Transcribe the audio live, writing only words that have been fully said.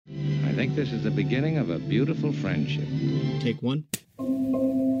I think this is the beginning of a beautiful friendship. Take one. Do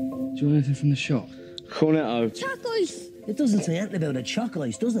you want anything from the shop? Cornetto. Chocolate. It doesn't say anything about a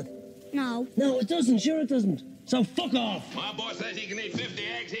chocolate, does it? No. No, it doesn't. Sure it doesn't. So fuck off. My boy says he can eat 50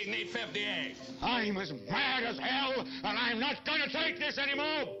 eggs, he can eat 50 eggs. I'm as mad as hell, and I'm not gonna take this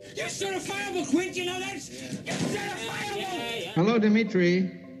anymore. You're certifiable, Quint, you know that? You're certifiable! Hello, Dimitri.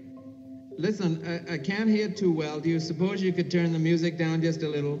 Listen, I can't hear too well. Do you suppose you could turn the music down just a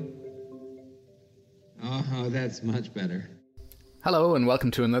little? Oh, that's much better. Hello and welcome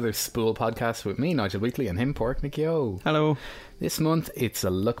to another Spool podcast with me, Nigel Weekly, and him, Pork Nicky O. Hello. This month, it's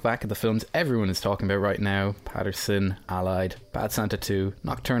a look back at the films everyone is talking about right now: Paterson, Allied, Bad Santa 2,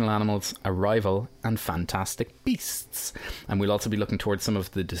 Nocturnal Animals, Arrival, and Fantastic Beasts. And we'll also be looking towards some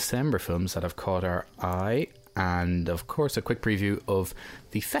of the December films that have caught our eye, and of course a quick preview of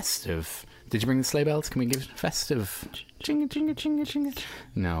the festive... Did you bring the sleigh bells? Can we give festive... Chinga, chinga, chinga, chinga.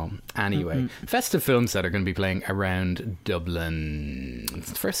 No. Anyway, festive films that are going to be playing around Dublin.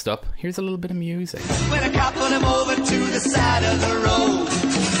 First up, here's a little bit of music. When a cop put him over to the side of the road,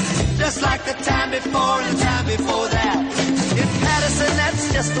 just like the time before and the time before that. In Paterson,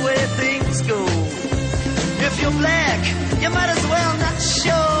 that's just the way things go. If you're black, you might as well not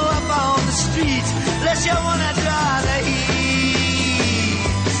show up on the street unless you want to draw the heat.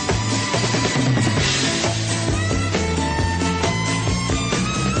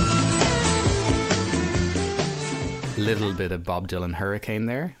 Little bit of Bob Dylan Hurricane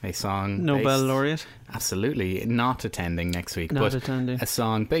there, a song Nobel laureate. Absolutely not attending next week, Not but attending. a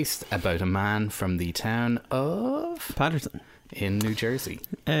song based about a man from the town of Paterson in New Jersey.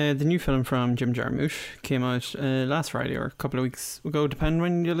 The new film from Jim Jarmusch came out last Friday or a couple of weeks ago, depending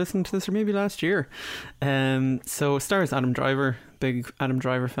when you listen to this, or maybe last year. So it stars Adam Driver. Big Adam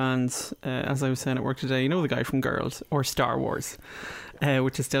Driver fans. As I was saying at work today, you know the guy from Girls or Star Wars,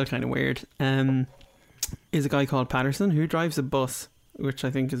 which is still kind of weird. Is a guy called Paterson who drives a bus, which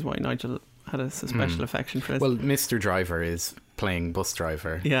I think is why Nigel had a special affection for this. Well, Mr. Driver is playing bus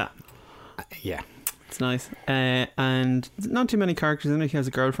driver. Yeah. Yeah. It's nice. And not too many characters in it. He has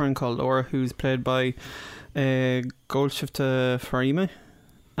a girlfriend called Laura who's played by Golshifteh Farahmeh.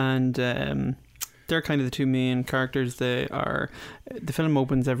 And they're kind of the two main characters. The film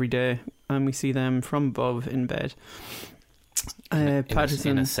opens every day and we see them from above in bed.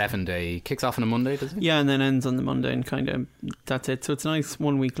 Paterson in a 7-day, kicks off on a Monday, does it? Yeah, and then ends on the Monday, and kind of that's it. So it's nice,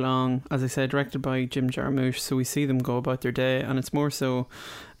 1 week long, as I said, directed by Jim Jarmusch. So we see them go about their day, and it's more so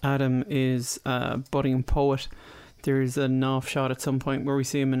Adam is a budding poet. There's an off shot at some point where we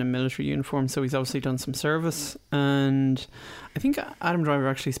see him in a military uniform, so he's obviously done some service. And I think Adam Driver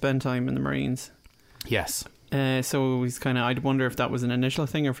actually spent time in the Marines. Yes. So he's kind of, I'd wonder if that was an initial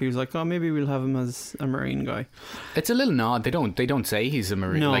thing, or if he was like, oh, maybe we'll have him as a Marine guy. It's a little odd. They don't say he's a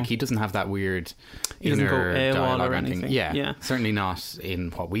Marine. No. Like, he doesn't have that weird he doesn't inner go AWOL dialogue or or anything. anything. Yeah, certainly not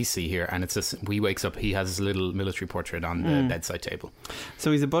in what we see here. And it's just, he wakes up, he has his little military portrait on the bedside table.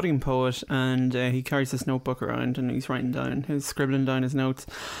 So he's a budding poet, and he carries this notebook around, and he's scribbling down his notes,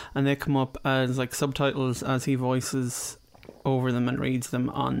 and they come up as like subtitles as he voices over them and reads them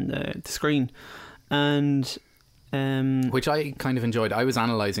on the screen. And which I kind of enjoyed. I was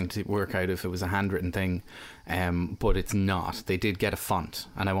analysing to work out if it was a handwritten thing, but it's not. They did get a font,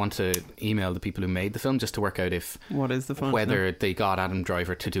 and I want to email the people who made the film just to work out if what is the font, whether they got Adam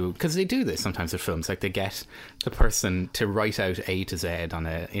Driver to do, because they do this sometimes with films, like they get the person to write out A to Z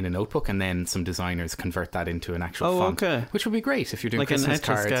in a notebook, and then some designers convert that into an actual font, okay. Which would be great if you're doing like Christmas an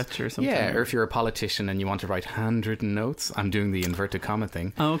cards, Etch-a-Sketch or something. Yeah, or if you're a politician and you want to write handwritten notes. I'm doing the inverted comma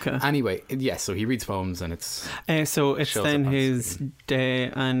thing. Oh, okay. Anyway, yes, so he reads poems, and it's so it's then his day,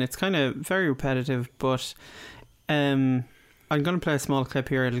 and it's kind of very repetitive, but I'm going to play a small clip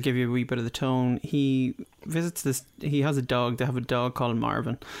here. It'll give you a wee bit of the tone. He visits this, he has a dog. They have a dog called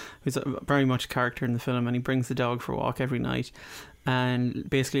Marvin, who's very much a character in the film, and he brings the dog for a walk every night and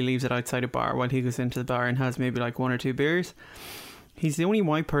basically leaves it outside a bar while he goes into the bar and has maybe like 1 or 2 beers. He's the only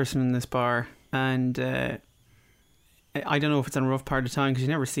white person in this bar, and I don't know if it's on a rough part of time because you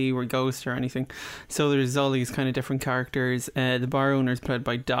never see where he goes to or anything. So there's all these kind of different characters. The bar owner is played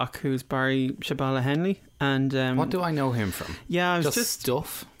by Doc, who's Barry Shabala Henley. And what do I know him from? Yeah, just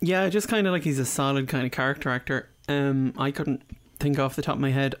stuff. Yeah, just kind of like he's a solid kind of character actor. I couldn't think off the top of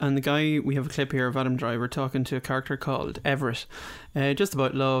my head. And the guy, we have a clip here of Adam Driver talking to a character called Everett, just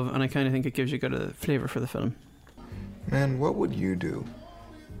about love, and I kind of think it gives you a good flavour for the film. Man, what would you do?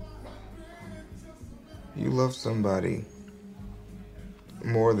 You love somebody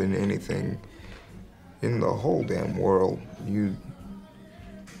more than anything in the whole damn world. You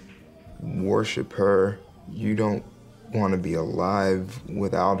worship her. You don't want to be alive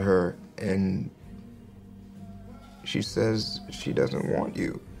without her, and she says she doesn't want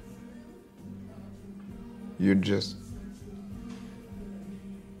you. You're just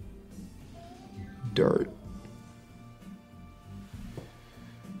dirt.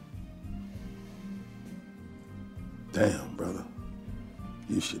 Damn, brother.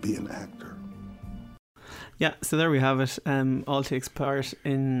 You should be an actor. Yeah, so there we have it. All takes part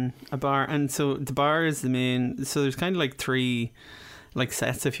in a bar, and so the bar is the main. So there's kind of like three, like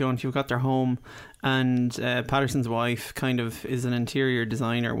sets if you want. You've got their home, and Patterson's wife kind of is an interior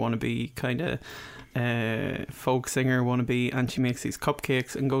designer wannabe, kind of folk singer wannabe, and she makes these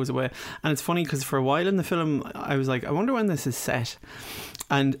cupcakes and goes away. And it's funny because for a while in the film, I was like, I wonder when this is set.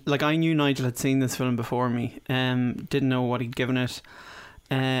 And like I knew Nigel had seen this film before me, didn't know what he'd given it.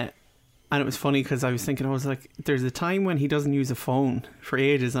 And it was funny because I was thinking, I was like, there's a time when he doesn't use a phone for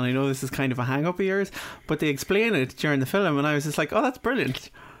ages, and I know this is kind of a hang up of yours, but they explain it during the film, and I was just like, oh, that's brilliant.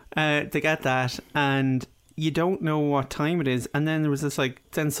 They get that, and you don't know what time it is, and then there was this like,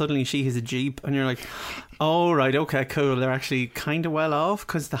 then suddenly she has a Jeep, and you're like, oh right, okay, cool, they're actually kind of well off,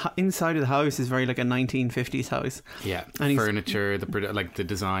 because the inside of the house is very like a 1950s house. Yeah, and furniture, the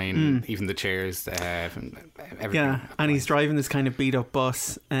design, even the chairs, everything. Yeah, and he's driving this kind of beat up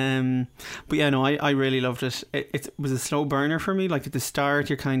bus. But yeah, no, I really loved it. It was a slow burner for me. Like at the start,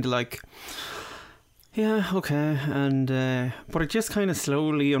 you're kind of like, yeah, okay, and but it just kind of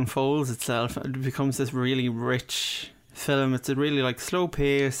slowly unfolds itself. It becomes this really rich film. It's a really like slow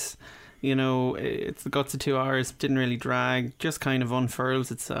pace. You know, it's the guts of 2 hours. Didn't really drag. Just kind of unfurls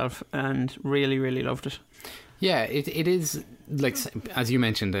itself, and really, really loved it. Yeah, it is, like, as you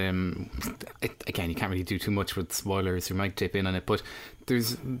mentioned, again, you can't really do too much with spoilers, you might dip in on it, but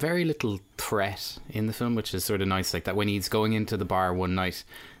there's very little threat in the film, which is sort of nice, like that when he's going into the bar one night,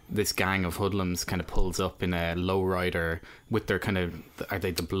 this gang of hoodlums kind of pulls up in a lowrider with their kind of, are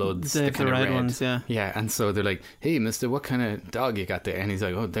they the Bloods? The kind red of red ones, yeah. Yeah, and so they're like, hey mister, what kind of dog you got there? And he's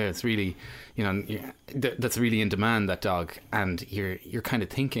like, oh, that's really, you know, that's really in demand, that dog. And you're kind of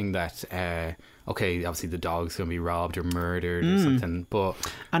thinking that, okay, obviously the dog's going to be robbed or murdered or something, but...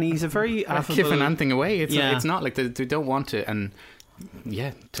 And he's a very affable... giving anything away. It's not like they don't want to, and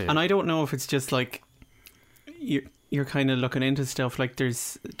yeah. And I don't know if it's just like... You're kind of looking into stuff, like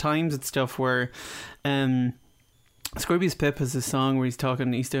there's times at stuff where Scroobius Pip has a song where he's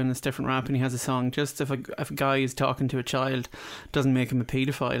doing this different rap, and he has a song just if a guy is talking to a child doesn't make him a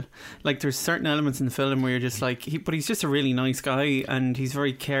paedophile. Like there's certain elements in the film where you're just like, but he's just a really nice guy, and he's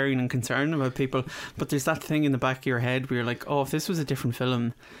very caring and concerned about people, but there's that thing in the back of your head where you're like, oh, if this was a different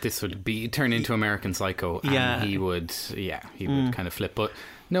film, this would be turn into American Psycho, and he would kind of flip. But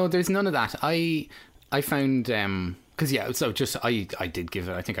no, there's none of that. I found because I did give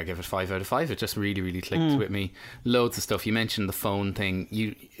it, I think I gave it 5 out of 5. It just really, really clicked with me. Loads of stuff. You mentioned the phone thing.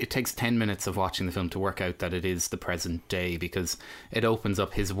 It takes 10 minutes of watching the film to work out that it is the present day, because it opens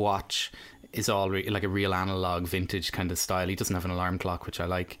up, his watch is all like a real analog vintage kind of style. He doesn't have an alarm clock, which I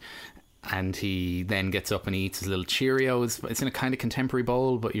like. And he then gets up and eats his little Cheerios. It's in a kind of contemporary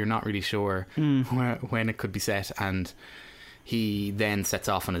bowl, but you're not really sure when it could be set. And he then sets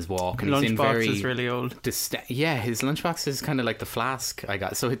off on his walk, and lunchbox is really old. His lunchbox is kind of like the flask I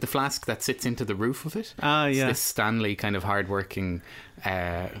got. So the flask that sits into the roof of it. It's this Stanley kind of hardworking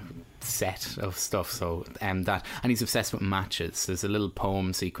set of stuff. So and he's obsessed with matches. There's a little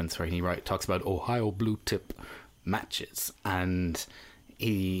poem sequence where he talks about Ohio blue tip matches, and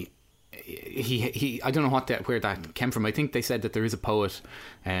he I don't know where that came from. I think they said that there is a poet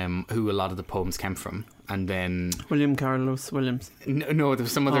who a lot of the poems came from, and then William Carlos Williams. No, there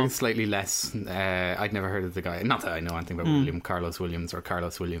was some other slightly less. I'd never heard of the guy. Not that I know anything about William Carlos Williams or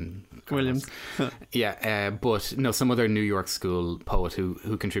Carlos Williams. But no, some other New York school poet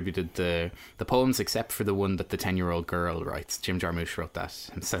who contributed the poems, except for the one that the 10-year-old girl writes. Jim Jarmusch wrote that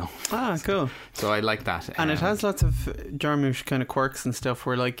himself. Cool. So I like that, and it has lots of Jarmusch kind of quirks and stuff,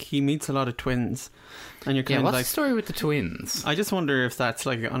 where like he meets a lot of twins, and you're kind of like, what's the story with the twins? I just wonder if that's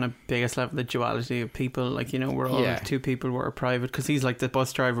like on a biggest level the duality of people, like, you know, we're all two people who are private, because he's like the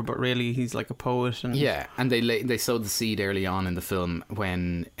bus driver, but really he's like a poet, and and they sowed the seed early on in the film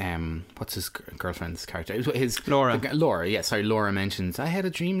when what's his girlfriend's character? Laura mentions, I had a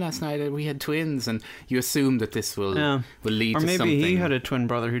dream last night that we had twins, and you assume that this will lead to something. Or maybe he had a twin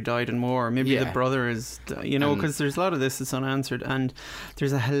brother who died in war. Maybe the brother is, you know, because there's a lot of this that's unanswered, and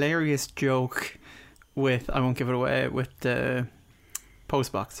there's a hilarious joke with, I won't give it away, with the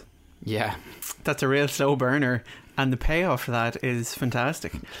postbox. Yeah, that's a real slow burner, and the payoff for that is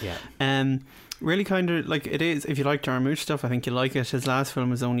fantastic. Yeah. Really kind of like it is. If you like Jarmusch stuff, I think you like it. His last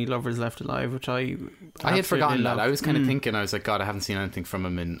film was Only Lovers Left Alive, which I had forgotten love. that. I was kind of thinking, I was like, God, I haven't seen anything from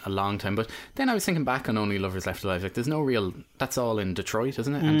him in a long time. But then I was thinking back on Only Lovers Left Alive, like there's no real, that's all in Detroit,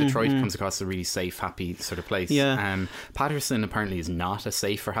 isn't it? And Detroit comes across a really safe, happy sort of place. Yeah. Patterson apparently is not a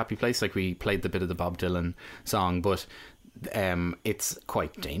safe or happy place. Like we played the bit of the Bob Dylan song, but it's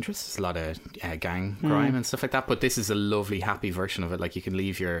quite dangerous. There's a lot of gang crime and stuff like that, but this is a lovely happy version of it. Like you can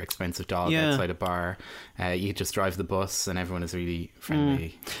leave your expensive dog outside a bar, you could just drive the bus and everyone is really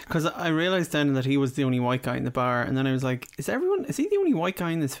friendly. Because I realised then that he was the only white guy in the bar, and then I was like, is he the only white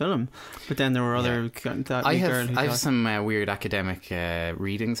guy in this film? But then there were other I have some weird academic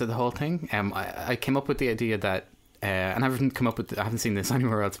readings of the whole thing. I came up with the idea that and I haven't seen this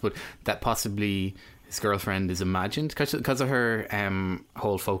anywhere else, but that possibly his girlfriend is imagined because of her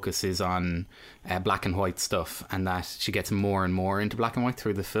whole focus is on black and white stuff, and that she gets more and more into black and white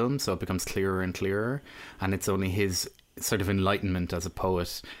through the film, so it becomes clearer and clearer, and it's only his sort of enlightenment as a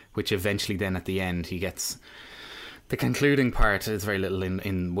poet, which eventually then at the end he gets. The concluding part is very little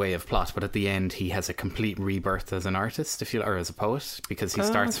in way of plot, but at the end he has a complete rebirth as an artist, or as a poet, because he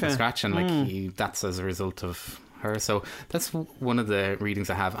starts from scratch, and that's as a result of her. So that's one of the readings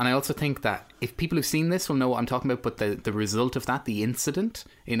I have. And I also think that if people who've seen this will know what I'm talking about, but the result of that, the incident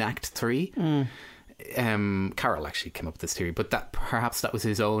in Act 3, Carol actually came up with this theory, but that perhaps that was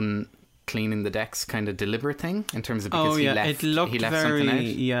his own cleaning the decks kind of deliberate thing, in terms of because he left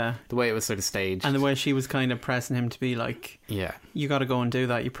something out, the way it was sort of staged, and the way she was kind of pressing him to be like, you got to go and do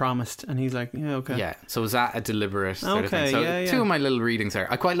that, you promised, and he's like, so was that a deliberate sort of thing? So two of my little readings are,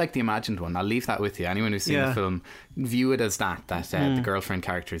 I quite like the imagined one. I'll leave that with you. Anyone who's seen the film, view it as that the girlfriend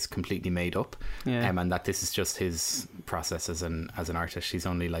character is completely made up, and that this is just his process as an artist. She's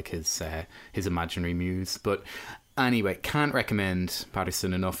only like his imaginary muse. But anyway, can't recommend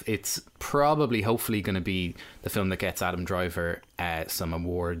Patterson enough. It's probably, hopefully, going to be the film that gets Adam Driver some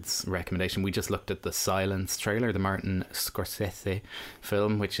awards recommendation. We just looked at the Silence trailer, the Martin Scorsese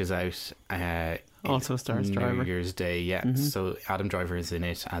film, which is out also stars New Driver. Year's Day, So Adam Driver is in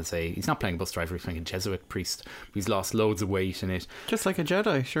it as he's not playing a bus driver, he's playing a Jesuit priest. He's lost loads of weight in it. Just like a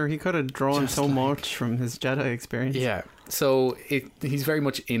Jedi, sure, he could have drawn much from his Jedi experience. Yeah, so he's very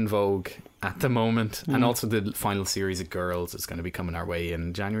much in vogue at the moment, and also the final series of Girls is going to be coming our way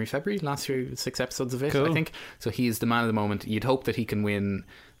in January, February. Last year, 6 episodes of it, I think. So he is the man of the moment. You'd hope that he can win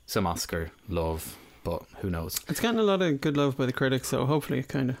some Oscar love, but who knows? It's getting a lot of good love by the critics, so hopefully it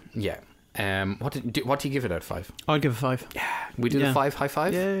kind of... Yeah. What do you give it out of 5? I'd give it 5. Yeah, we do the 5 high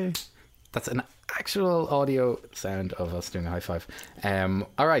five. Yay! That's an actual audio sound of us doing a high five.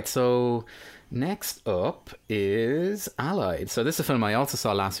 All right, so next up is Allied. So this is a film I also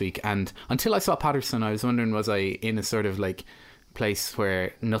saw last week, and until I saw Patterson, I was wondering, was I in a sort of like place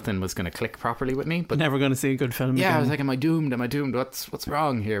where nothing was going to click properly with me, but never going to see a good film again. I was like, am I doomed, what's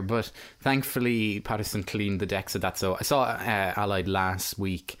wrong here? But thankfully Patterson cleaned the decks of that. So I saw Allied last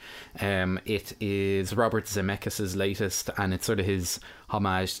week. It is Robert Zemeckis' latest, and it's sort of his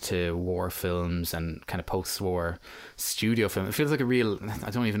homage to war films and kind of post-war studio film. It feels like a real, I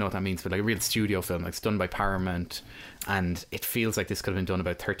don't even know what that means, but like a real studio film. Like, it's done by Paramount, and it feels like this could have been done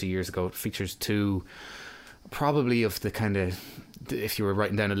about 30 years ago. It features two probably of the kind of, if you were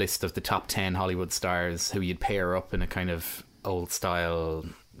writing down a list of the top 10 Hollywood stars who you'd pair up in a kind of old style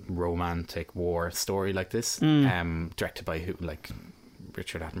romantic war story like this, directed by who, like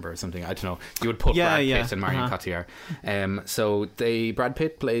Richard Attenborough or something, I don't know. You would put Brad Pitt and Marion Cotillard. So Brad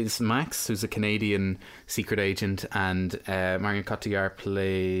Pitt plays Max, who's a Canadian secret agent, and Marion Cotillard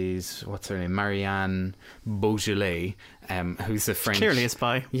plays, what's her name, Marianne Beaujolais, who's a French, clearly a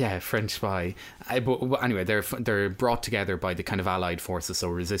spy. Yeah, French spy. But anyway, they're brought together by the kind of allied forces, so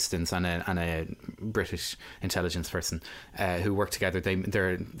resistance and a British intelligence person who work together.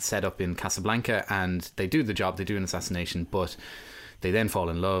 They're set up in Casablanca, and they do the job. They do an assassination, but they then fall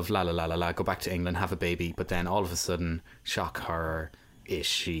in love, go back to England, have a baby, but then all of a sudden, shock horror, is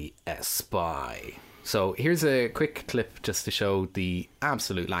she a spy? So here's a quick clip just to show the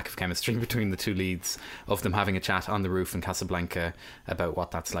absolute lack of chemistry between the two leads, of them having a chat on the roof in Casablanca about what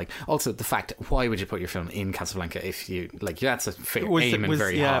that's like. Also, the fact, why would you put your film in Casablanca if you, like, that's a fair aim and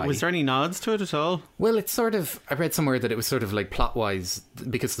very high. Was there any nods to it at all? Well, it's sort of, I read somewhere that it was sort of like plot-wise,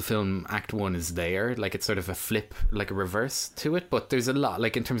 because the film Act 1 is there, like it's sort of a flip, like a reverse to it, but there's a lot,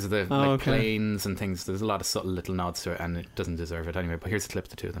 like in terms of the planes and things, there's a lot of subtle little nods to it, and it doesn't deserve it anyway. But here's a clip of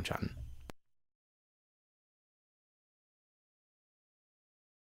the two of them chatting.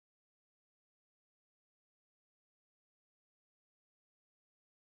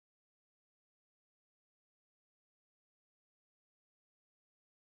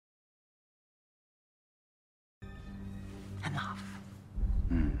 enough.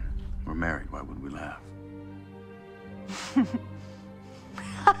 We're married. Why would we laugh?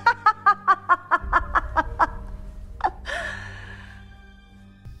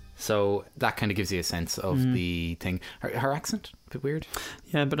 So that kind of gives you a sense of the thing. Her accent, a bit weird.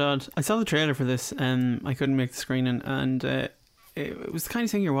 Yeah, but odd. I saw the trailer for this, and I couldn't make the screening, and it was the kind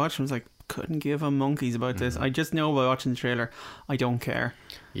of thing you're watching. I was like, couldn't give a monkeys about this. I just know by watching the trailer, I don't care.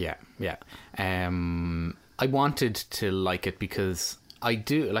 Yeah. I wanted to like it because I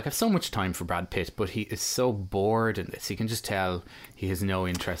do. Like, I have so much time for Brad Pitt, but he is so bored in this. You can just tell he has no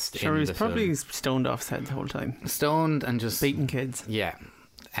interest in the film. Sure, he's probably stoned off his head the whole time. Stoned and just beating kids. Yeah.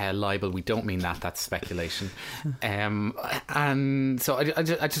 Libel, we don't mean that. That's speculation. And so I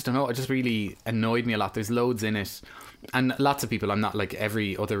just don't know. It just really annoyed me a lot. There's loads in it, and lots of people. I'm not like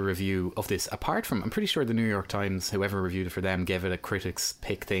every other review of this. Apart from, I'm pretty sure the New York Times, whoever reviewed it for them, gave it a critics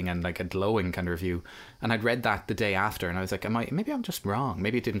pick thing and like a glowing kind of review. And I'd read that the day after, and I was like, maybe I'm just wrong.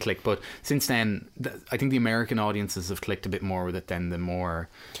 Maybe it didn't click. But since then, I think the American audiences have clicked a bit more with it than the more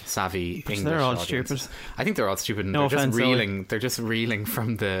savvy English they're all audiences. stupid. I think they're all stupid, and No they're offense, just reeling. They're just reeling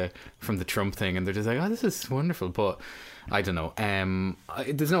from the Trump thing, and they're just like, oh, this is wonderful. But I don't know.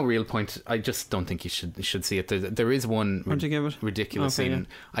 There's no real point. I just don't think you should see it. There is one ridiculous scene. Yeah.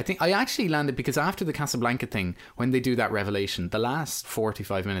 I think I actually landed because after the Casablanca thing, when they do that revelation, the last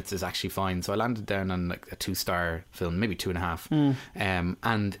 45 minutes is actually fine. So I landed down on like a 2-star film, maybe 2.5.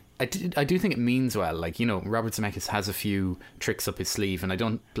 And I do think it means well. Like, you know, Robert Zemeckis has a few tricks up his sleeve, and I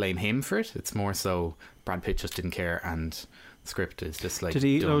don't blame him for it. It's more so Brad Pitt just didn't care, and the script is just like. Did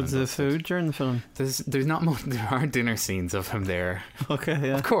he eat loads of food during the film? There's not much. There are dinner scenes of him there. Okay,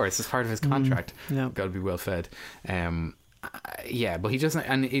 yeah. Of course, it's part of his contract. Yeah, got to be well fed. Yeah, but he doesn't,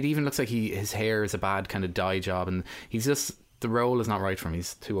 and it even looks like his hair is a bad kind of dye job, and he's just. The role is not right for him.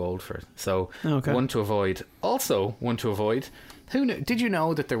 He's too old for it. So one to avoid. Also, one to avoid. Who knew? Did you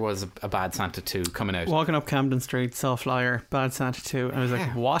know that there was a Bad Santa 2 coming out? Walking up Camden Street, saw a flyer, Bad Santa 2, and I was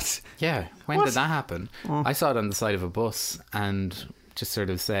like, what? Yeah, when did that happen? I saw it on the side of a bus and just sort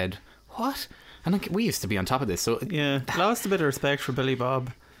of said, what? And like, we used to be on top of this. So yeah, lost a bit of respect for Billy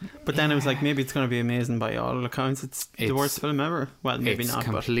Bob. But then I was like, maybe it's going to be amazing by all accounts. It's the worst film ever. Well, maybe not. It's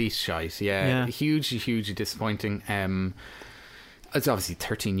complete shite. Yeah. Hugely disappointing. It's obviously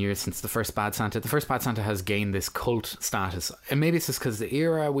 13 years since the first Bad Santa. The first Bad Santa has gained this cult status, and maybe it's just because the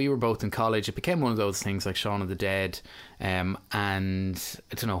era we were both in college, it became one of those things like Shaun of the Dead, and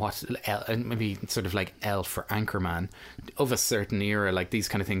I don't know what, maybe sort of like Elf or Anchorman of a certain era, like these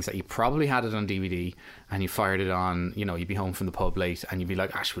kind of things that you probably had it on DVD and you fired it on, you know, you'd be home from the pub late and you'd be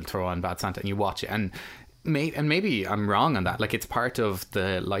like, we'll throw on Bad Santa, and you watch it, and maybe I'm wrong on that. Like, it's part of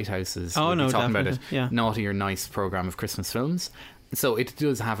the Lighthouse's talking about it, naughty or nice program of Christmas films. So it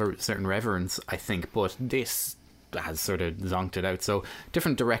does have a certain reverence, I think, but this has sort of zonked it out. So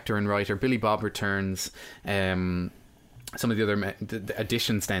different director and writer. Billy Bob returns. Some of the other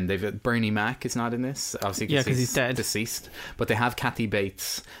additions then, they've Bernie Mac is not in this, obviously, because he's dead, deceased, but they have Kathy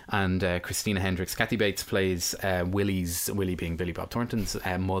Bates and Christina Hendricks. Kathy Bates plays Willie being Billy Bob Thornton's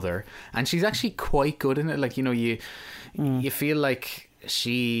mother, and she's actually quite good in it. Like, you know, you feel like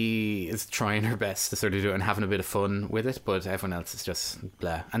she is trying her best to sort of do it and having a bit of fun with it, but everyone else is just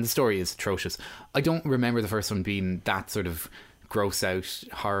blah, and the story is atrocious. I don't remember the first one being that sort of gross out,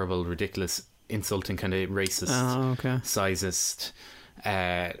 horrible, ridiculous, insulting, kind of racist, sizist,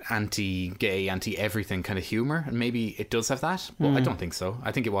 anti-gay, anti-everything kind of humour, and maybe it does have that. Well, I don't think so.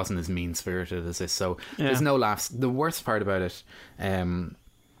 I think it wasn't as mean-spirited as this, so there's no laughs. The worst part about it,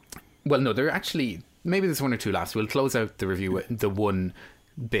 well, no, there actually, maybe there's one or two laughs. We'll close out the review with the one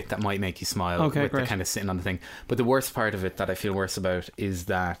bit that might make you smile, with the kind of sitting on the thing. But the worst part of it that I feel worse about is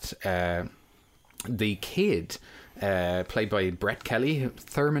that the kid, played by Brett Kelly,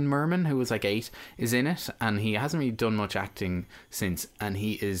 Thurman Merman, who was like 8, is in it, and he hasn't really done much acting since, and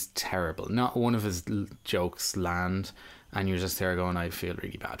he is terrible. Not one of his jokes land, and you're just there going, I feel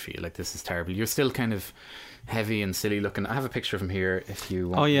really bad for you, like, this is terrible. You're still kind of heavy and silly looking. I have a picture of him here if you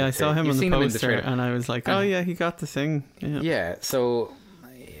want. I saw him on the poster, and I was like, he got the thing. So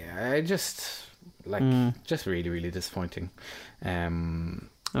I just just really disappointing.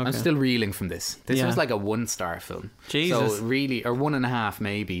 I'm still reeling from this. This was like a 1-star film. Jesus. So really, or 1.5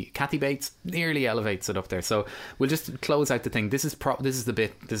 maybe. Kathy Bates nearly elevates it up there. So we'll just close out the thing. This is the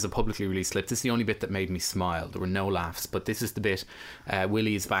bit. This is a publicly released clip. This is the only bit that made me smile. There were no laughs, but this is the bit.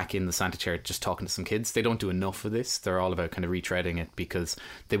 Willie is back in the Santa chair, just talking to some kids. They don't do enough of this. They're all about kind of retreading it because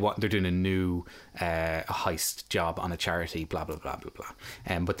they're doing a new heist job on a charity. Blah blah blah blah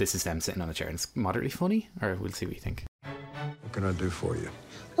blah. But this is them sitting on a chair, and it's moderately funny. Or we'll see what you think. Look can I do for you?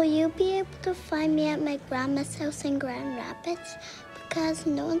 Will you be able to find me at my grandma's house in Grand Rapids? Because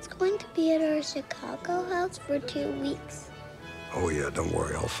no one's going to be at our Chicago house for 2 weeks. Oh, yeah, don't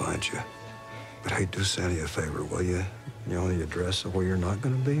worry, I'll find you. But hey, do Sandy a favor, will you? You know the address of where you're not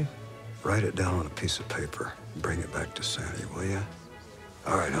going to be? Write it down on a piece of paper. Bring it back to Sandy, will you?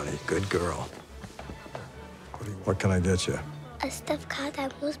 All right, honey, good girl. What can I get you? A stuffed cow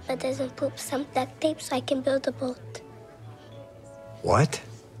that moves but doesn't poop, some duct tape so I can build a boat. What?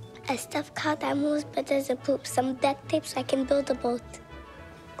 A stuffed cow that moves but doesn't poop, some duct tape so I can build a boat.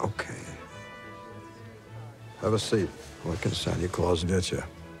 Okay. Have a seat. What can Santa Claus get you?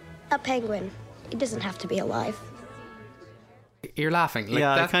 A penguin. It doesn't have to be alive. You're laughing. Like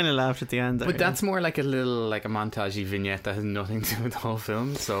yeah, that, I kind of laughed at the end there. But that's more like a little, like a montagey vignette that has nothing to do with the whole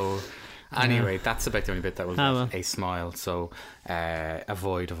film. So anyway, that's about the only bit that was a smile. So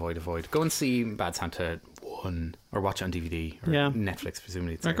avoid. Go and see Bad Santa 1 or watch it on DVD or Netflix,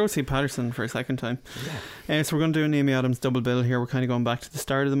 presumably. Or go see Patterson for a second time. Yeah. So we're going to do an Amy Adams double bill here. We're kind of going back to the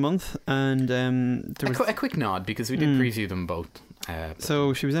start of the month. And there was a quick nod because we did preview them both.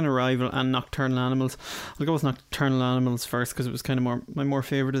 So she was in Arrival and Nocturnal Animals. I'll go with Nocturnal Animals first because it was kind of my more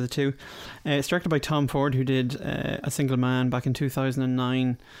favourite of the two. It's directed by Tom Ford, who did A Single Man back in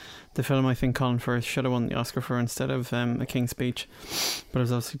 2009. The film I think Colin Firth should have won the Oscar for instead of A King's Speech. But it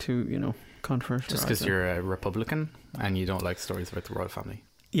was obviously too, controversial. Just because you're a Republican and you don't like stories about the royal family.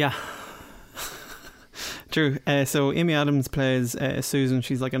 Yeah. True. So Amy Adams plays Susan.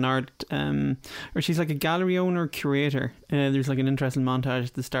 She's like an art, or she's like a gallery owner, curator. There's like an interesting montage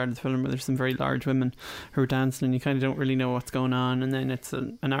at the start of the film where there's some very large women who are dancing, and you kind of don't really know what's going on. And then it's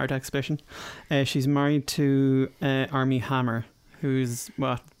an art exhibition. She's married to Armie Hammer, who's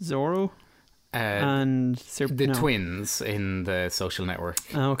Zorro, and the twins in The Social Network.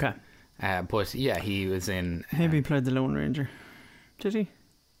 Oh, okay. But yeah, he was in. Maybe he played the Lone Ranger. Did he?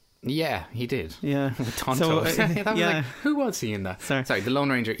 Yeah, he did. Yeah. With Tonto. Like, who was he in that? Sorry, the Lone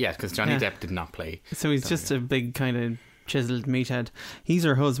Ranger. Yeah, because Johnny Depp did not play. So he's just a big kind of chiseled meathead. He's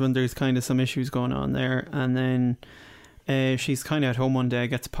her husband. There's kind of some issues going on there. And then she's kind of at home one day,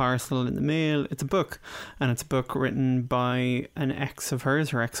 gets a parcel in the mail. It's a book. And it's a book written by an ex of hers,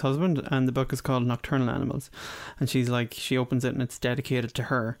 her ex-husband. And the book is called Nocturnal Animals. And she's like, she opens it and it's dedicated to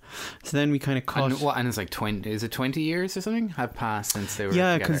her. So then we kind of cut. And it's like 20, is it 20 years or something have passed since they were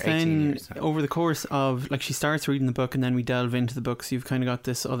together? Yeah, because then over the course of, like, she starts reading the book and then we delve into the book. So you've kind of got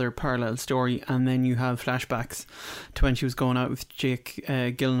this other parallel story. And then you have flashbacks to when she was going out with Jake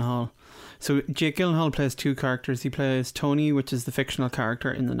Gyllenhaal. So Jake Gyllenhaal plays two characters. He plays Tony, which is the fictional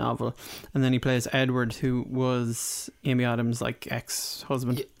character in the novel, and then he plays Edward, who was Amy Adams' like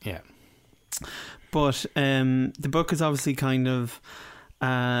ex-husband. Yeah. But the book is obviously kind of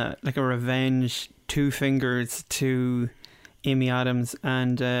like a revenge, two fingers to Amy Adams,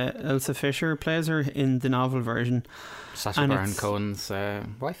 and Elsa Fisher plays her in the novel version. Sacha Baron Cohen's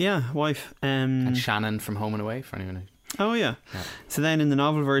wife. Yeah, wife. And Shannon from Home and Away, for anyone who... Oh yeah. So then in the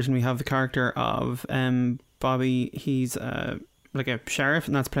novel version we have the character of Bobby. He's like a sheriff,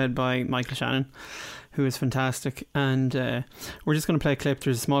 and that's played by Michael Shannon, who is fantastic. And we're just going to play a clip.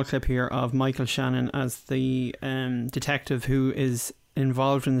 There's a small clip here of Michael Shannon as the detective who is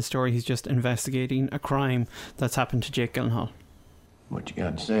involved in the story. He's just investigating a crime that's happened to Jake Gyllenhaal. What you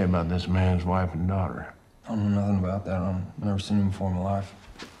got to say about this man's wife and daughter? I don't know nothing about that. I've never seen him before in my life.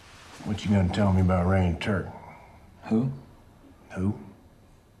 What you gonna tell me about Ray and Turk? Who? Who?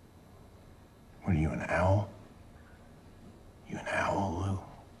 What are you, an owl? You an owl,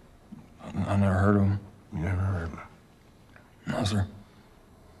 Lou? I never heard of him. You never heard of him? No, sir.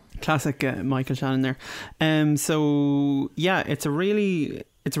 Classic Michael Shannon there. So yeah, it's a really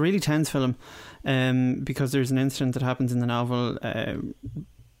tense film because there's an incident that happens in the novel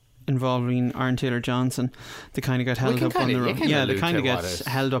involving Aaron Taylor Johnson. They kind of get held up on the road. Yeah, they kind of get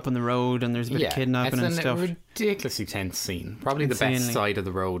held up on the road, and there's a bit of kidnapping and stuff. It's a ridiculously tense scene. Probably the best side of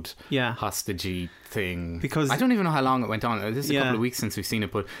the road hostagey thing. Because I don't even know how long it went on. This is a couple of weeks since we've seen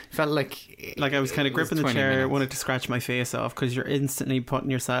it, but it felt like I was kind of gripping the chair, wanted to scratch my face off, because you're instantly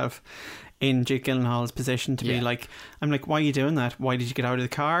putting yourself in Jake Gyllenhaal's position to be like, I'm like, why are you doing that? Why did you get out of the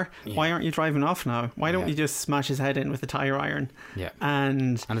car? Why aren't you driving off now? Why don't you just smash his head in with a tire iron?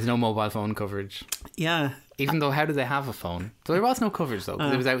 And there's no mobile phone coverage. Even though, how did they have a phone? So there was no coverage though,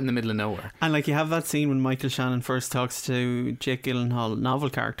 because it was out in the middle of nowhere. And like, you have that scene when Michael Shannon first talks to Jake Gyllenhaal, novel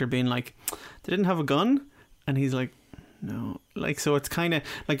character, being like, they didn't have a gun? And he's like, no. Like, so it's kind of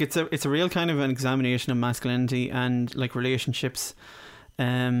like, it's a real kind of an examination of masculinity and like relationships.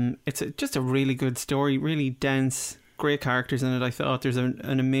 It's just a really good story, really dense, great characters in it. I thought there's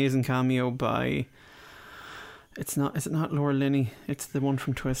an amazing cameo by It's not. Is it not Laura Linney? It's the one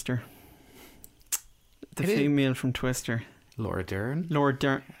from Twister. The female from Twister. Laura Dern. Laura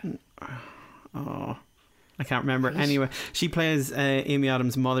Dern. Oh, I can't remember. Anyway, she plays Amy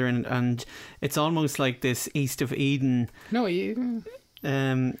Adams' mother, and it's almost like this East of Eden. No, you.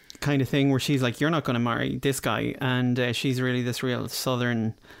 Kind of thing where she's like, you're not going to marry this guy, and she's really this real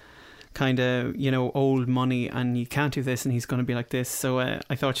southern kind of, you know, old money, and you can't do this, and he's going to be like this. So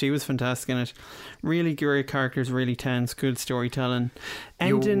I thought she was fantastic in it. Really great characters, really tense, good storytelling.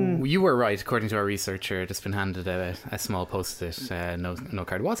 You were right, according to our researcher. Just been handed a small post-it no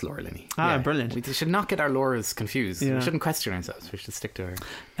card. It was Laura Linney. Brilliant. We should not get our Lauras confused. Yeah. We shouldn't question ourselves. We should stick to her.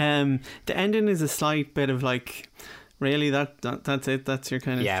 The ending is a slight bit of like, really, that's it, that's your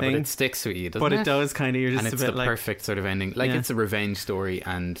kind of thing. Yeah, but it sticks with you, doesn't it? But it does kind of, you're just and a bit like... And it's the perfect sort of ending. Like, it's a revenge story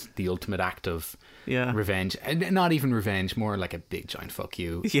and the ultimate act of revenge. And not even revenge, more like a big giant fuck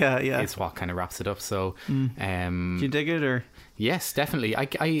you. Yeah. It's what kind of wraps it up. So, do you dig it, or...? Yes, definitely.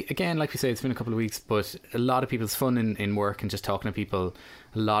 I again, like we say, it's been a couple of weeks, but a lot of people's fun in work and just talking to people.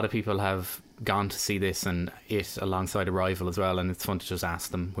 A lot of people have gone to see this and it alongside Arrival as well, and it's fun to just ask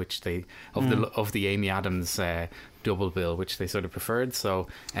them which they of the Amy Adams double bill which they sort of preferred. So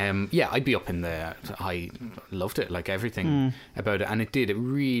I'd be up in the... I loved it, like everything about it, and it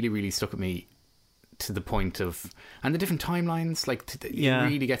really, really stuck with me to the point of... And the different timelines, like it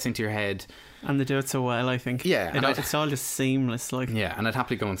really gets into your head, and they do it so well, I think. It's all just seamless, like. Yeah, and I'd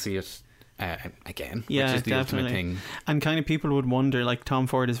happily go and see it again, yeah, which is the definitely. ultimate thing. And kind of people would wonder, like, Tom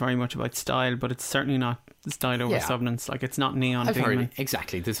Ford is very much about style, but it's certainly not style over substance. Like, it's not Neon Demon.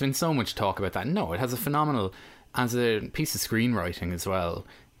 Exactly. There's been so much talk about that. No, it has a phenomenal, as a piece of screenwriting as well,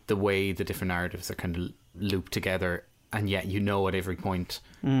 the way the different narratives are kind of looped together, and yet you know at every point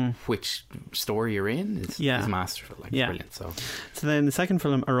which story you're in is masterful. Like, brilliant. So then the second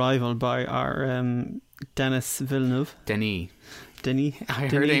film, Arrival, by our Denis Villeneuve. Denis. I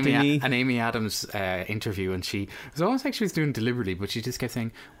heard an Amy Adams interview, and she was almost like she was doing it deliberately, but she just kept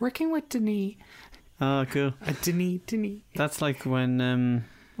saying, working with Denis. Oh, cool. Denis. That's like when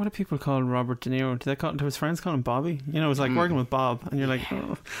what do people call Robert De Niro? Do his friends call him Bobby? You know, it was like working with Bob, and you're like,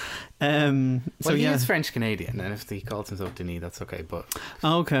 oh. Well, he is French Canadian, and if he calls himself Denis, that's okay. But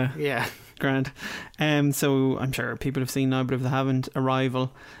okay, yeah, grand. So I'm sure people have seen now, but if they haven't,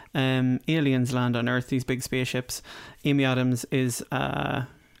 Arrival. Aliens land on Earth, these big spaceships. Amy Adams is a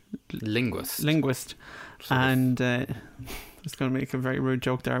linguist, and I was going to make a very rude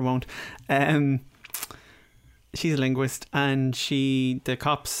joke there. I won't. She's a linguist, and the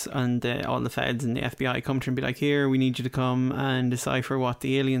cops and all the feds and the FBI come to her and be like, here, we need you to come and decipher what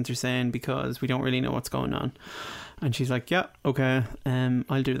the aliens are saying because we don't really know what's going on. And she's like, yeah, okay,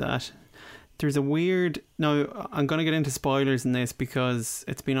 I'll do that. There's a weird... Now, I'm going to get into spoilers in this because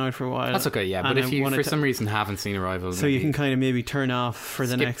it's been out for a while. That's okay, yeah. But if you, for some reason, haven't seen Arrival... So you can kind of maybe turn off for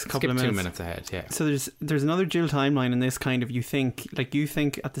the next couple of minutes. 2 minutes ahead, yeah. So there's another dual timeline in this kind of... You think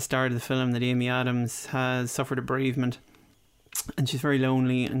at the start of the film that Amy Adams has suffered a bereavement and she's very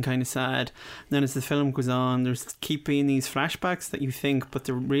lonely and kind of sad. And then as the film goes on, there's keep being these flashbacks that you think, but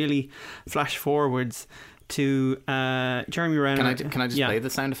they're really flash forwards to Jeremy Renner. Can I just play the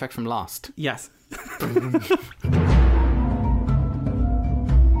sound effect from Lost? Yes.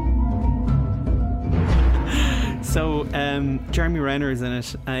 So Jeremy Renner is in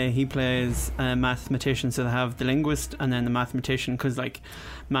it. He plays a mathematician, so they have the linguist and then the mathematician, because like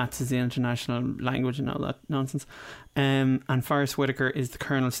maths is the international language and all that nonsense. And Forrest Whitaker is the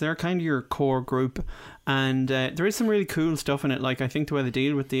colonel, so they're kind of your core group. And there is some really cool stuff in it. Like, I think the way they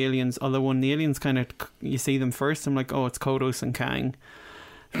deal with the aliens, although when the aliens kind of, you see them first, I'm like, oh, it's Kodos and Kang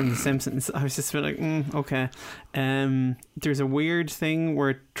from The Simpsons. I was just like, okay. There's a weird thing where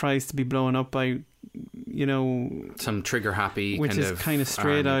it tries to be blown up by, you know, some trigger happy, which is kind of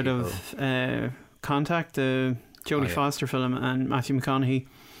straight out of Contact, the Jodie Foster film, and Matthew McConaughey.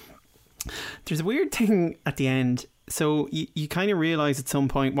 There's a weird thing at the end. So you kind of realise at some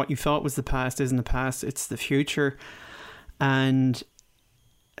point what you thought was the past isn't the past, it's the future, and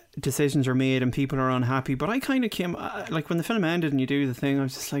decisions are made and people are unhappy. But I kind of came, like when the film ended and you do the thing, I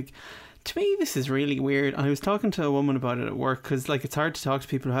was just like, to me this is really weird. And I was talking to a woman about it at work, because like it's hard to talk to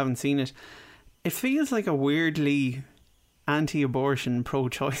people who haven't seen it. It feels like a weirdly anti-abortion,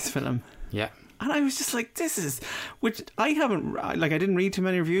 pro-choice film. Yeah. And I was just like, this is... Which I haven't... Like, I didn't read too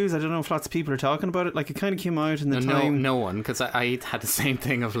many reviews. I don't know if lots of people are talking about it. Like, it kind of came out in the time... No one, because I had the same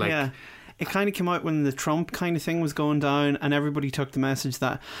thing of like... Yeah. it kind of came out when the Trump kind of thing was going down, and everybody took the message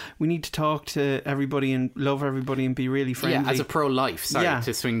that we need to talk to everybody and love everybody and be really friendly. Yeah, as a pro-life. Sorry,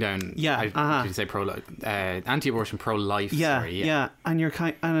 to swing down. Yeah, did you say pro-life? Anti-abortion, pro-life. Yeah, sorry, yeah. And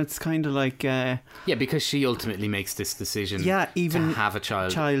it's kind of like yeah, because she ultimately makes this decision. Yeah, even to have a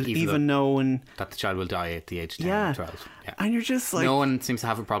child, even knowing that the child will die at the age of 10 or 12. Yeah. And you're just like, no one seems to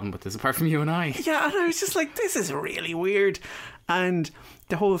have a problem with this apart from you and I. Yeah, and I was just like, this is really weird. And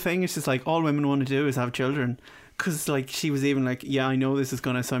the whole thing is just like, all women want to do is have children. Because like she was even like, yeah, I know this is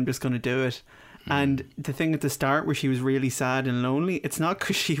gonna, so I'm just gonna do it. And the thing at the start where she was really sad and lonely, it's not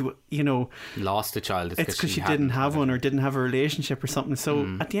because she, lost a child. It's because she didn't have one or didn't have a relationship or something.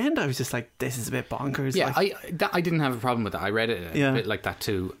 So at the end, I was just like, this is a bit bonkers. Yeah, like, I didn't have a problem with that. I read it a bit like that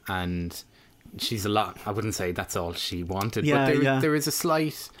too, and she's a lot. I wouldn't say that's all she wanted, but there is a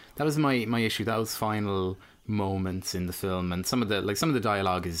slight. That was my issue. Those final moments in the film, and some of the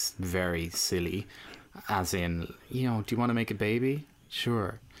dialogue is very silly. As in, do you want to make a baby?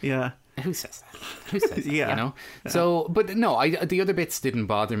 Sure. Yeah. Who says that? Who says that? Yeah. So, but no, the other bits didn't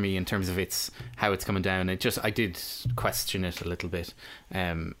bother me in terms of how it's coming down. I did question it a little bit,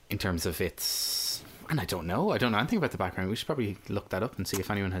 in terms of its, and I don't know anything about the background. We should probably look that up and see if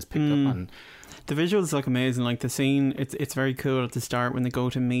anyone has picked up on. The visuals look amazing. Like the scene, it's very cool at the start when they go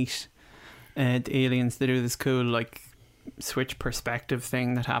to meet the aliens. They do this cool like switch perspective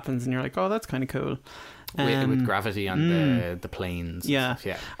thing that happens, and you're like, oh, that's kind of cool. With gravity on the planes. Yeah. Stuff,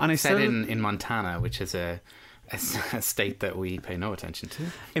 yeah. And I set in Montana, which is a state that we pay no attention to.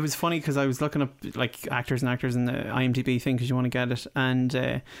 It was funny because I was looking up like actors in the IMDb thing because you want to get it,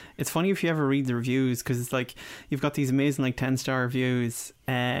 and it's funny if you ever read the reviews because it's like you've got these amazing like 10-star reviews,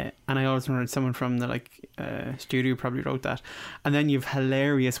 and I always wondered someone from the studio probably wrote that, and then you've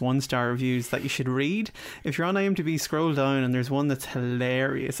hilarious 1-star reviews that you should read. If you're on IMDb, scroll down and there's one that's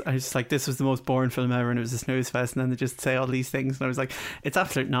hilarious. I was just like, this was the most boring film ever and it was a snooze fest, and then they just say all these things and I was like, it's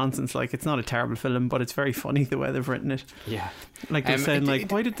absolute nonsense. Like, it's not a terrible film, but it's very funny the way they've written it. Yeah, like they're saying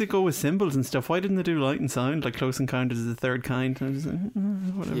why did they go with symbols and stuff? Why didn't they do light and sound like Close Encounters of the Third Kind? And I was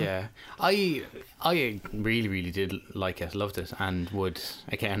like, whatever. Yeah, I really, really did like it, loved it, and would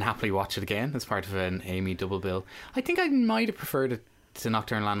again happily watch it again as part of an Amy double bill. I think I might have preferred it to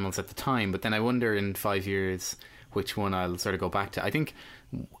Nocturnal Animals at the time, but then I wonder in 5 years which one I'll sort of go back to. I think,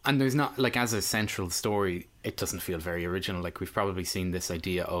 and there's not, like, as a central story, it doesn't feel very original. Like, we've probably seen this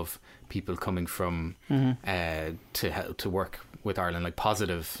idea of people coming from to work with Ireland, like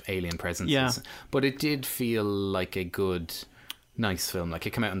positive alien presences. Yeah. But it did feel like a good, nice film. Like,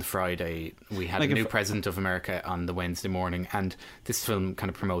 it came out on the Friday, we had a new president of America on the Wednesday morning, and this film kind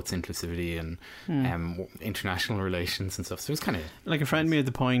of promotes inclusivity and international relations and stuff, so it was kind of like, a friend made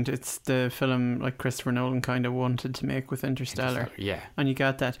the point, it's the film like Christopher Nolan kind of wanted to make with Interstellar. Yeah, and you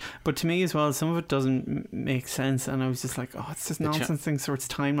get that, but to me as well, some of it doesn't make sense, and I was just like, oh, it's this nonsense thing. So it's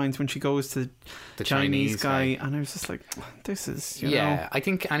timelines when she goes to the Chinese guy, and I was just like, this is, you know. I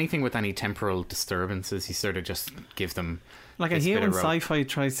think anything with any temporal disturbances, you sort of just give them. Like, I hate when sci-fi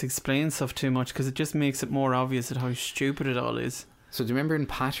tries to explain stuff too much because it just makes it more obvious at how stupid it all is. So do you remember in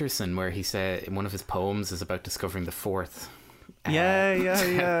Patterson where he said in one of his poems is about discovering the fourth?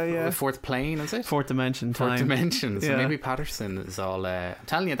 Yeah. Fourth plane, is it? Fourth dimension. Fourth dimension. So maybe Patterson is all. I'm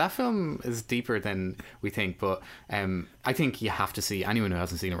telling you, that film is deeper than we think. But I think you have to see. Anyone who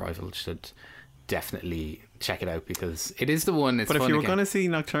hasn't seen Arrival should definitely check it out because it is the one. It's but if fun you were again. going to see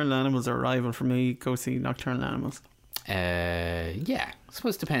Nocturnal Animals or Arrival, for me, go see Nocturnal Animals. I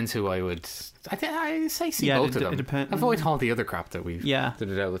suppose it depends who I would. I say see both of them. Avoid all the other crap that we've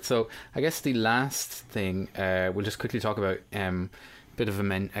did it out with. So I guess the last thing we'll just quickly talk about. Bit of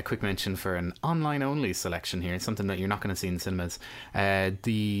a quick mention for an online only selection here. Something that you're not going to see in cinemas.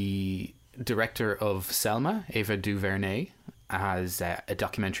 The director of Selma, Ava DuVernay, has a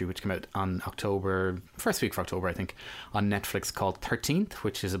documentary which came out on first week of October, I think, on Netflix called 13th,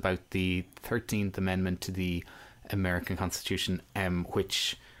 which is about the 13th Amendment to the American Constitution,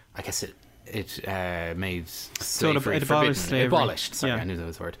 which I guess it made slavery it abolished slavery. Abolished, sorry, I knew that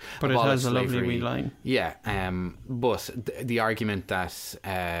was the word. But abolished, it has a lovely wee line. Yeah, but the argument that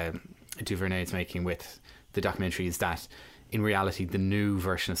DuVernay is making with the documentary is that in reality the new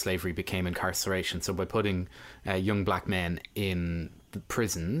version of slavery became incarceration. So by putting young black men in the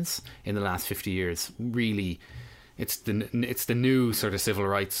prisons in the last 50 years, really it's the new sort of civil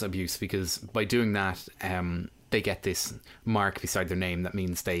rights abuse, because by doing that they get this mark beside their name that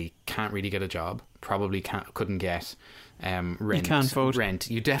means they can't really get a job probably couldn't get rent. You can't vote.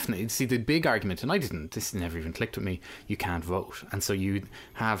 Rent. You definitely see the big argument, and this never even clicked with me. You can't vote, and so you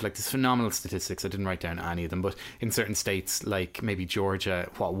have like this phenomenal statistics. I didn't write down any of them, but in certain states, like maybe Georgia,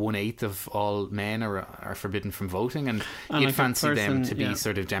 1/8 of all men are forbidden from voting, and you'd like fancy them to be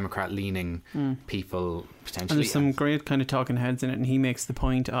sort of Democrat leaning people potentially. And there's some great kind of talking heads in it, and he makes the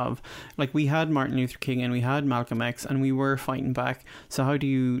point of like, we had Martin Luther King and we had Malcolm X, and we were fighting back. So how do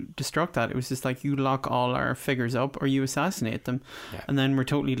you destruct that? It was just like, you lock all our figures up or you assassinate them, and then we're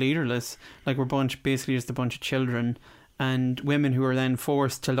totally leaderless. Like, we're basically just a bunch of children and women who are then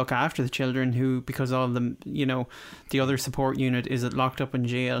forced to look after the children, who, because all of them, you know, the other support unit is locked up in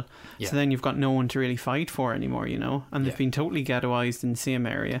jail. So then you've got no one to really fight for anymore, you know, and they've been totally ghettoized in the same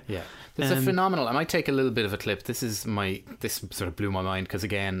area. There's a phenomenal, I might take a little bit of a clip. This sort of blew my mind, because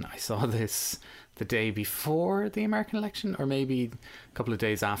again, I saw this the day before the American election, or maybe a couple of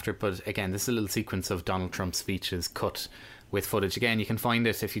days after, but again, this is a little sequence of Donald Trump's speeches cut with footage. Again, you can find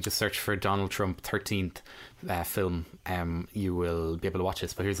it if you just search for Donald Trump 13th film. You will be able to watch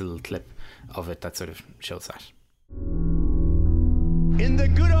this, but here's a little clip of it that sort of shows that. In the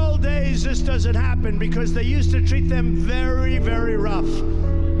good old days, this doesn't happen because they used to treat them very, very rough.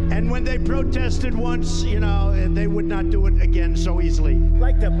 And when they protested once, you know, they would not do it again so easily. I'd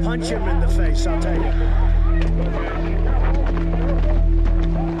like to punch him in the face, I'll tell you.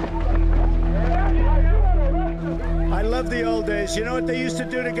 I love the old days. You know what they used to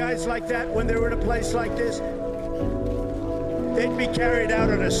do to guys like that when they were in a place like this? They'd be carried out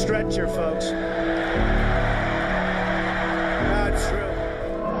on a stretcher, folks. That's true.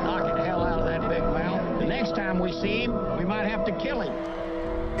 Knocking the hell out of that big mouth. The next time we see him, we might have to kill him.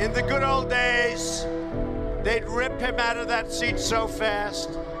 In the good old days, they'd rip him out of that seat so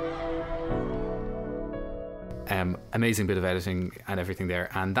fast. Amazing bit of editing and everything there,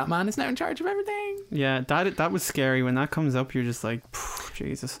 and that man is now in charge of everything. Yeah, that was scary. When that comes up, you're just like,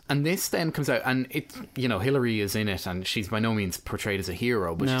 Jesus. And this then comes out, and it, you know, Hillary is in it, and she's by no means portrayed as a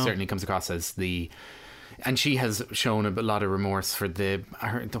hero, but she certainly comes across as and she has shown a lot of remorse for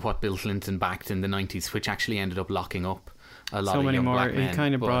what Bill Clinton backed in the 90s, which actually ended up locking up a lot of young black men. He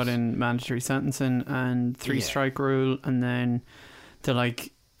kind of brought in mandatory sentencing and 3-strike rule, and then the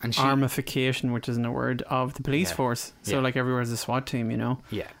armification, which isn't a word, of the police force. So like everywhere has a SWAT team, you know.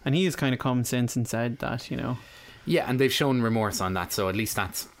 Yeah. And he has kind of come since and said that, you know. Yeah, and they've shown remorse on that, so at least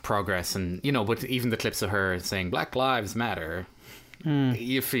that's progress. And, you know, but even the clips of her saying Black Lives Matter,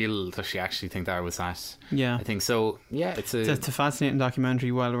 you feel, does she actually think that was that? Yeah. I think so. Yeah, it's a fascinating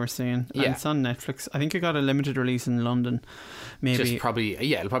documentary, well worth seeing. Yeah. And it's on Netflix. I think it got a limited release in London. Maybe. Just probably,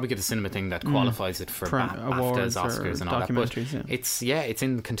 it'll probably get a cinema thing that qualifies it for BAFTAs, Oscars and all that. But it's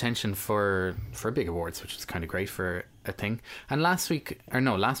in contention for big awards, which is kind of great for a thing. And last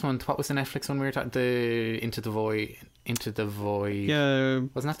month, what was the Netflix one we were talking? Into the Void. Yeah,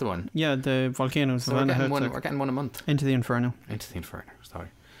 wasn't that the one? Yeah, the volcanoes. So we're getting one a month. Into the Inferno. Sorry.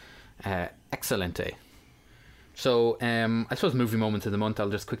 Excellente. So I suppose movie moment of the month, I'll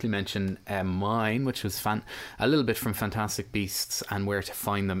just quickly mention mine, which was a little bit from Fantastic Beasts and Where to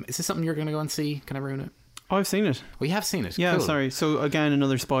Find Them. Is this something you're going to go and see? Can I ruin it? Oh, I've seen it. We have seen it. Yeah, cool. Sorry. So again,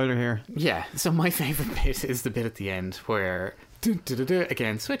 another spoiler here. Yeah. So my favourite bit is the bit at the end where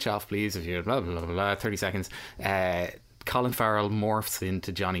again, switch off please if you're blah blah blah blah 30 seconds. Colin Farrell morphs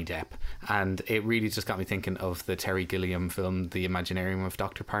into Johnny Depp, and it really just got me thinking of the Terry Gilliam film The Imaginarium of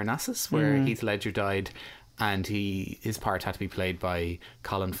Dr. Parnassus, where Heath Ledger died and his part had to be played by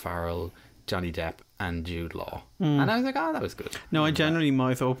Colin Farrell, Johnny Depp and Jude Law. And I was like, that was good. No, I generally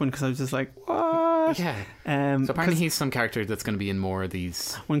mouth open because I was just like, what? Yeah. So apparently he's some character that's going to be in more of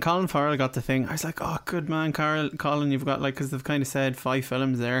these. When Colin Farrell got the thing, I was like, oh, good man, Colin, you've got because they've kind of said 5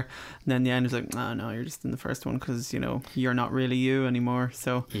 films there, and then the end is like, no, you're just in the first one because, you know, you're not really you anymore.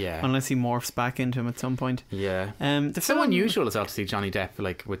 So unless he morphs back into him at some point. Yeah. It's so unusual as well to see Johnny Depp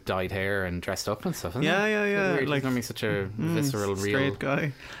like with dyed hair and dressed up and stuff, isn't it? Yeah. Like, he's such a visceral, real straight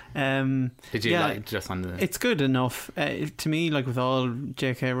guy. Did you like just on the? It's good enough to me. Like with all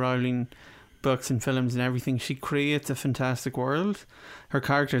J.K. Rowling books and films and everything, she creates a fantastic world. Her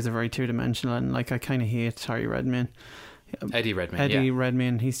characters are very 2-dimensional, and like I kind of hate Eddie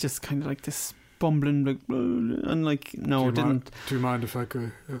Redmayne. He's just kind of like this bumbling like, and like no, do you mind if I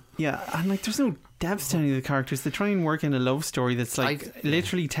go? Yeah, and like there's no depth to any of the characters. They try and work in a love story that's like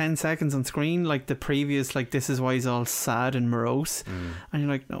literally 10 seconds on screen, like the previous, like this is why he's all sad and morose, and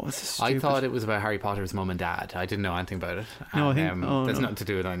you're like, no, this is stupid. I thought it was about Harry Potter's mum and dad. I didn't know anything about it. No, I think there's nothing to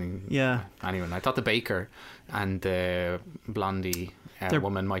do with anything. Yeah. Anyone. I thought the baker and the blondie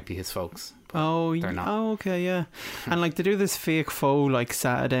woman might be his folks. Oh, they're not. Oh, okay, yeah. And like they do this fake faux like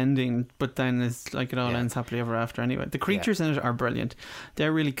sad ending, but then it's like it all ends happily ever after anyway. The creatures in it are brilliant.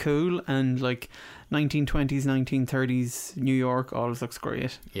 They're really cool, and like 1920s, 1930s New York always looks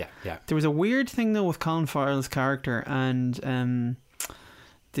great. Yeah. There was a weird thing though with Colin Farrell's character and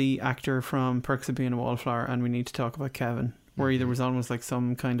the actor from Perks of Being a Wallflower, and We Need to Talk About Kevin, where there was almost like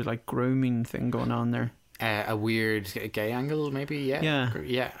some kind of like grooming thing going on there. A weird gay angle, maybe.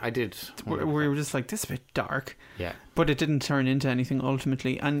 Yeah, I did. We were just like, this is a bit dark. Yeah, but it didn't turn into anything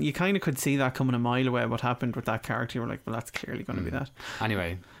ultimately, and you kind of could see that coming a mile away. What happened with that character? You were like, well, that's clearly going to be that.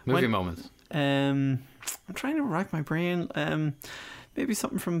 Anyway, movie moment. I'm trying to rack my brain. Maybe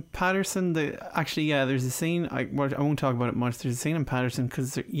something from Patterson. There's a scene. I won't talk about it much. There's a scene in Patterson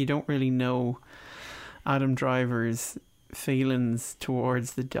because you don't really know Adam Driver's feelings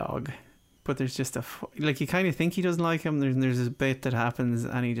towards the dog. But there's just you kind of think he doesn't like him. There's this bit that happens,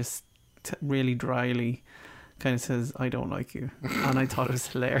 and he just really dryly kind of says, "I don't like you," and I thought it was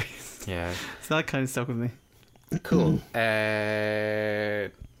hilarious. Yeah, so that kind of stuck with me. Cool.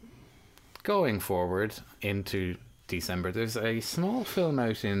 Going forward into December, there's a small film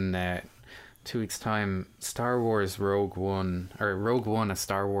out in 2 weeks' time. Star Wars Rogue One, a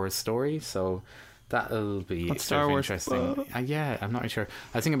Star Wars story. So. That'll be sort of interesting. Yeah, I'm not really sure.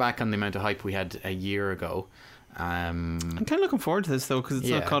 I was thinking back on the amount of hype we had a year ago. I'm kind of looking forward to this though, because it's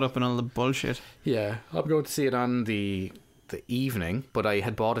not caught up in all the bullshit. Yeah, I'm going to see it on the evening, but I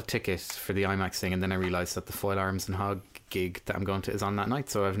had bought a ticket for the IMAX thing, and then I realised that the Foil Arms and Hog gig that I'm going to is on that night,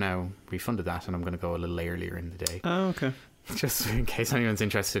 so I've now refunded that, and I'm going to go a little earlier in the day. Oh, okay. Just in case anyone's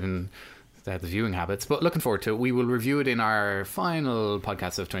interested in the viewing habits, but looking forward to it. We will review it in our final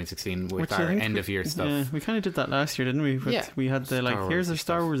podcast of 2016 with our end of year stuff. Yeah, we kind of did that last year, didn't we? We had the here's our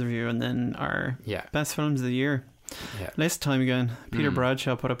Star Wars review, and then our best films of the year. List time again. Peter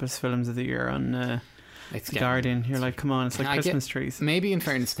Bradshaw put up his films of the year on The Guardian. You're like, come on, it's like Christmas trees. Maybe in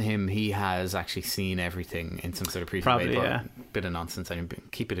fairness to him, he has actually seen everything in some sort of preview. Probably, way, yeah. Bit of nonsense.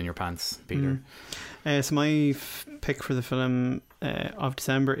 Keep it in your pants, Peter. So my pick for the film of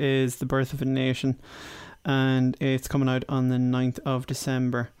December is The Birth of a Nation, and it's coming out on the 9th of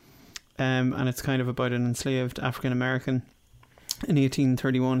December, and it's kind of about an enslaved African American. In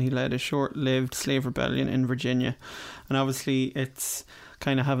 1831 he led a short-lived slave rebellion in Virginia, and obviously it's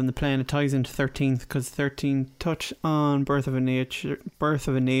kind of having the play, and it ties into 13th because 13th touch on Birth of a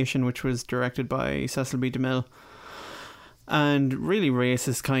Nation, which was directed by Cecil B. DeMille, and really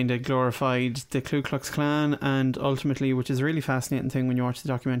racist, kind of glorified the Ku Klux Klan, and ultimately, which is a really fascinating thing when you watch the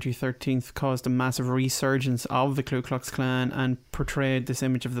documentary, 13th caused a massive resurgence of the Ku Klux Klan and portrayed this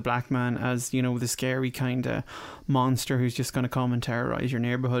image of the black man as, you know, the scary kind of monster who's just going to come and terrorize your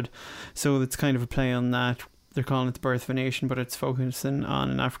neighborhood. So it's kind of a play on that. They're calling it The Birth of a Nation, but it's focusing on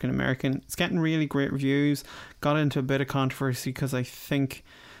an African American. It's getting really great reviews. Got into a bit of controversy because I think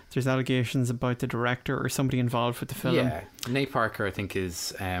there's allegations about the director or somebody involved with the film. Yeah, Nate Parker, I think,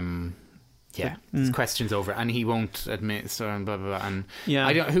 is there's questions over, and he won't admit so, and blah blah blah. And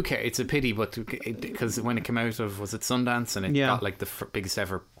I don't. Who cares? It's a pity, but because when it came out of, was it Sundance, and it got like the biggest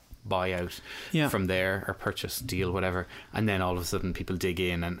ever buyout from there, or purchase deal, whatever, and then all of a sudden people dig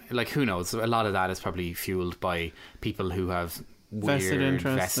in, and like, who knows, a lot of that is probably fueled by people who have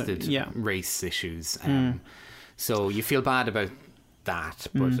vested race issues, so you feel bad about that,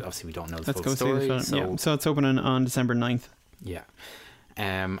 but obviously we don't know the full story. So it's opening on December 9th.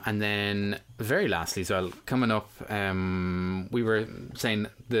 And then very lastly as well, coming up, we were saying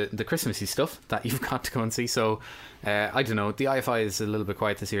the Christmassy stuff that you've got to go and see. So I don't know, the IFI is a little bit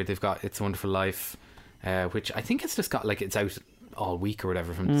quiet this year. They've got It's a Wonderful Life, which I think it's just got, like, it's out all week or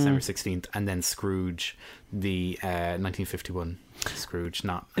whatever from December 16th, and then Scrooge, the 1951 Scrooge.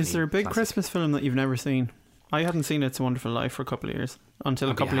 Is there a big Christmas film that you've never seen? I hadn't seen It's a Wonderful Life for a couple of years,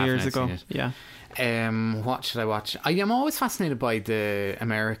 until a couple of years ago. What should I watch? I am always fascinated by the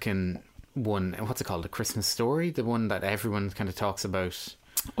American one. What's it called? A Christmas Story? The one that everyone kind of talks about.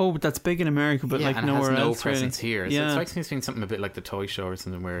 Oh, but that's big in America, but like nowhere else. No presence here. Yeah. So it strikes me as being something a bit like The Toy Show or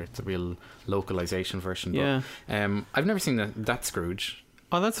something, where it's a real localization version. But, I've never seen that Scrooge.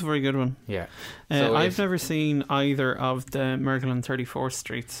 Oh, that's a very good one. Yeah. So I've never seen either of the Miracle on 34th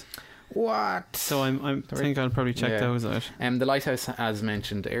Streets. What? So I think I'll probably check those out. The Lighthouse, as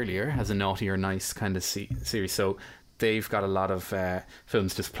mentioned earlier, has a naughty or nice kind of series. So they've got a lot of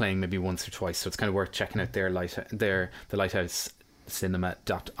films just playing maybe once or twice. So it's kind of worth checking out the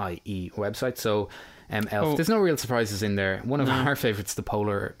lighthousecinema.ie website. So Elf. There's no real surprises in there. One of our favourites, The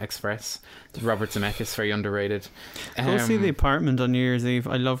Polar Express. Robert Zemeckis, very underrated. Go see The Apartment on New Year's Eve.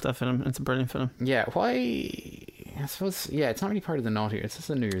 I love that film. It's a brilliant film. Yeah, why I suppose, yeah, it's not really part of the naughty. It's just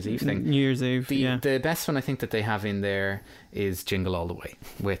a New Year's Eve thing. New Year's Eve, The best one I think that they have in there is Jingle All the Way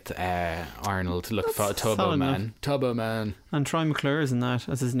with Arnold looking for a Turbo Man. Turbo Man. And Troy McClure's in that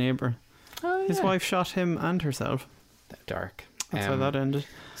as his neighbour. Oh, his wife shot him and herself. Dark. That's how that ended.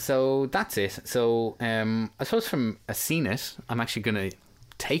 So that's it. So I suppose from a Seen It, I'm actually going to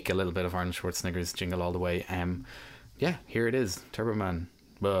take a little bit of Arnold Schwarzenegger's Jingle All the Way. Yeah, here it is, Turbo Man.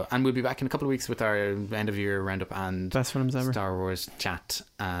 And we'll be back in a couple of weeks with our end of year roundup and best films ever, Star Wars chat,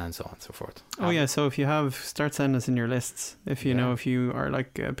 and so on and so forth. So if you have, start sending us in your lists. If you know, if you are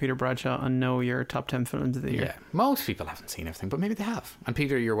like Peter Bradshaw and know your top 10 films of the year. Yeah, most people haven't seen everything, but maybe they have. And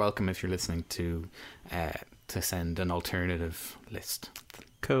Peter, you're welcome if you're listening to send an alternative list.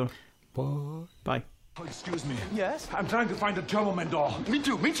 Cool. Bye. Oh, excuse me. Yes? I'm trying to find the Turbo Man doll. Me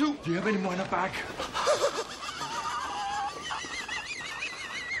too. Do you have any more in the back?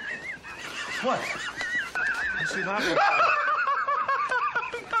 What? I see that.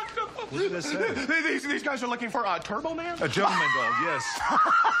 What did I say? These guys are looking for a Turbo Man? A gentleman dog, yes.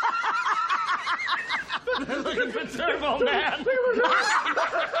 They're looking for Turbo Man.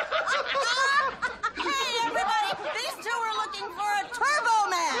 Hey, everybody! These two are looking for a Turbo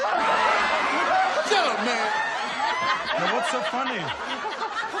Man. Gentleman. Now, what's so funny?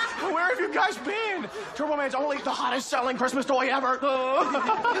 Where have you guys been? Turbo Man's only the hottest selling Christmas toy ever.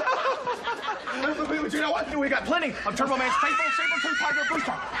 You know what? We got plenty of Turbo Man's faithful saber-tooth tiger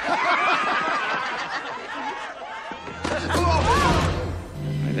booster.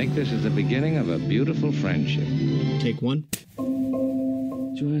 I think this is the beginning of a beautiful friendship. Take one. Do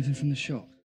you want anything from the shop?